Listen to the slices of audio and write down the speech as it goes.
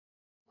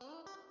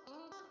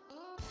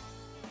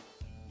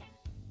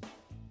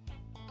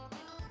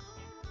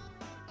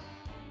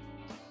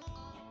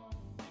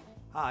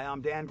Hi,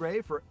 I'm Dan Gray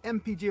for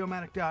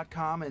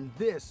MPG-O-Matic.com, and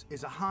this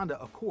is a Honda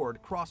Accord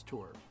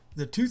Crosstour.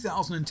 The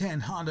 2010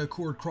 Honda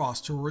Accord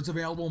Crosstour is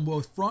available in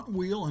both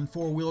front-wheel and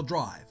four-wheel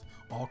drive.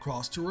 All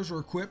Crosstours are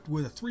equipped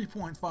with a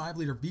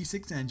 3.5-liter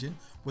V6 engine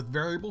with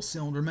variable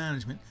cylinder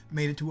management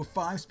mated to a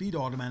 5-speed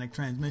automatic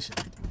transmission.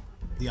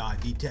 The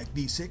i-VTEC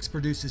V6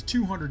 produces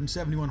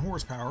 271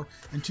 horsepower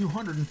and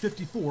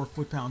 254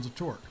 foot-pounds of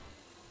torque.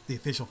 The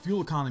official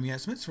fuel economy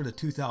estimates for the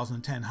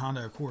 2010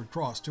 Honda Accord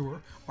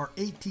Crosstour are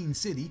 18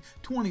 city,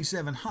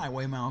 27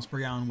 highway miles per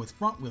gallon with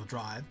front-wheel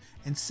drive,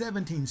 and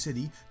 17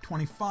 city,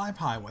 25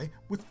 highway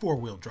with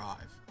four-wheel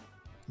drive.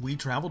 We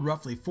traveled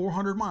roughly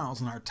 400 miles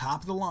in our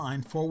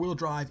top-of-the-line four-wheel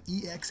drive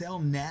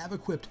EXL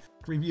nav-equipped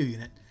review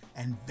unit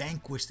and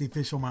vanquished the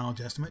official mileage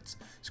estimates,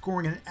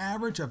 scoring an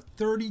average of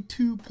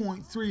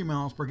 32.3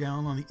 miles per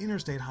gallon on the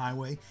interstate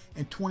highway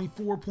and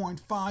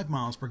 24.5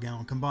 miles per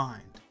gallon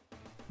combined.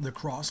 The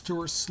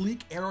Crosstour's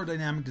sleek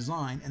aerodynamic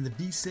design and the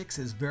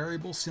V6's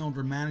variable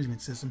cylinder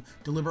management system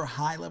deliver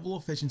high-level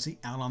efficiency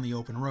out on the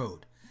open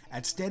road.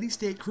 At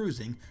steady-state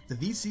cruising, the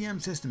VCM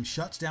system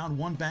shuts down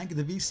one bank of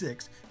the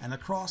V6 and the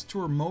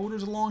Crosstour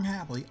motors along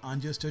happily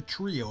on just a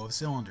trio of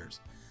cylinders.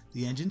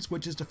 The engine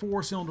switches to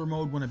 4-cylinder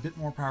mode when a bit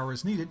more power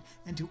is needed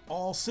and to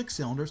all 6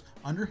 cylinders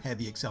under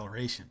heavy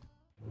acceleration.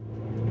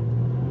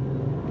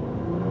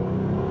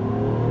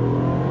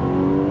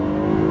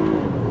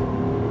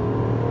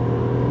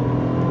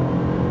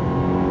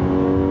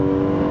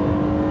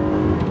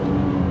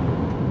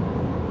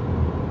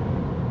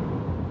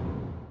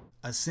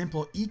 A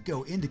simple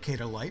eco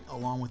indicator light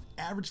along with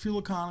average fuel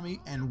economy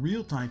and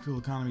real-time fuel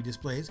economy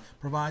displays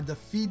provide the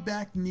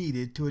feedback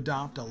needed to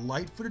adopt a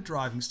light-footed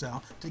driving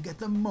style to get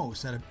the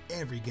most out of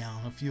every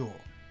gallon of fuel.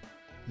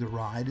 The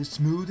ride is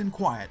smooth and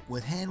quiet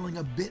with handling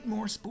a bit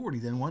more sporty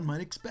than one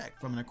might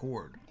expect from an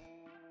Accord.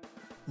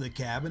 The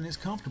cabin is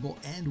comfortable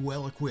and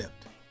well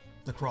equipped.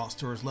 The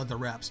Crosstour's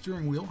leather-wrapped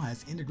steering wheel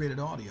has integrated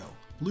audio,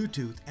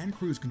 Bluetooth, and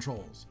cruise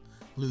controls.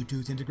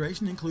 Bluetooth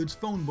integration includes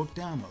phone book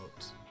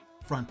downloads.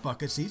 Front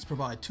bucket seats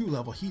provide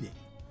 2-level heating.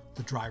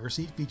 The driver's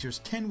seat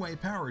features 10-way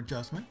power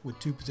adjustment with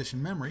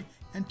 2-position memory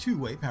and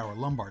 2-way power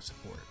lumbar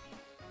support.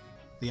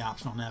 The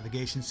optional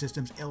navigation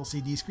system's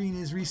LCD screen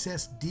is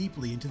recessed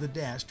deeply into the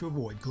dash to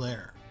avoid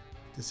glare.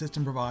 The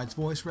system provides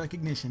voice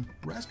recognition,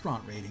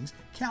 restaurant ratings,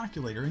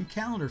 calculator, and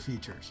calendar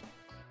features.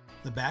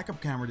 The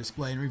backup camera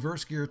display and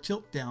reverse gear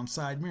tilt-down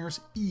side mirrors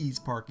ease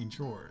parking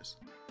chores.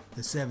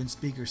 The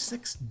 7-speaker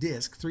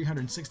 6-disc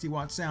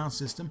 360-watt sound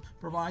system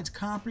provides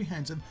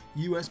comprehensive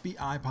USB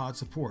iPod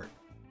support.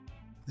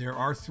 There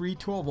are 3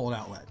 12-volt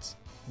outlets,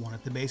 one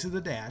at the base of the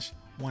dash,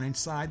 one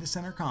inside the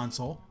center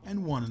console,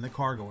 and one in the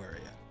cargo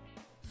area.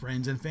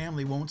 Friends and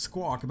family won't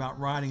squawk about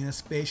riding in a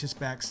spacious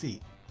back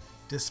seat.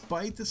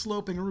 Despite the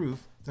sloping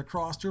roof, the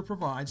Crosstour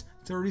provides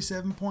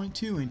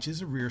 37.2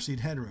 inches of rear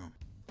seat headroom.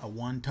 A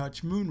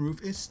one-touch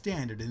moonroof is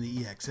standard in the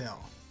EXL.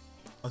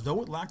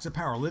 Although it lacks a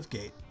power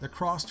liftgate, the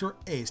Crosstour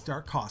aced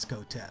our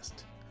Costco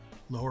test.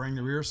 Lowering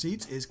the rear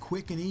seats is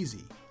quick and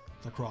easy.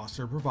 The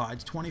Crosstour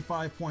provides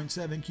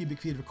 25.7 cubic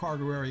feet of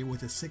cargo area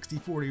with the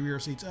 60/40 rear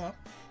seats up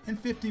and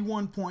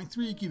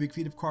 51.3 cubic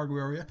feet of cargo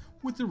area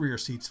with the rear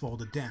seats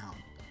folded down.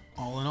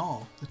 All in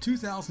all, the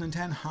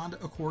 2010 Honda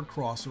Accord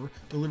Crosstour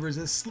delivers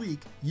a sleek,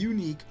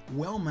 unique,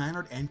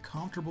 well-mannered, and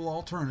comfortable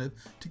alternative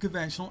to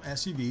conventional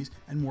SUVs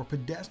and more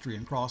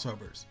pedestrian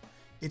crossovers.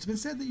 It's been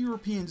said that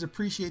Europeans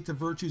appreciate the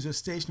virtues of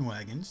station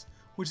wagons,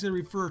 which they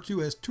refer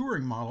to as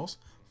touring models,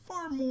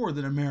 far more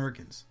than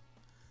Americans.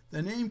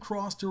 The name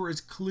Crosstour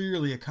is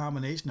clearly a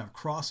combination of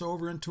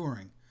crossover and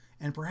touring,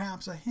 and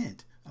perhaps a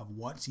hint of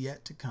what's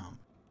yet to come.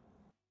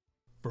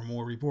 For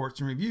more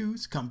reports and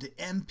reviews, come to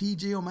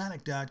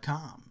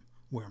MPG-O-Matic.com,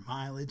 where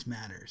mileage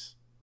matters.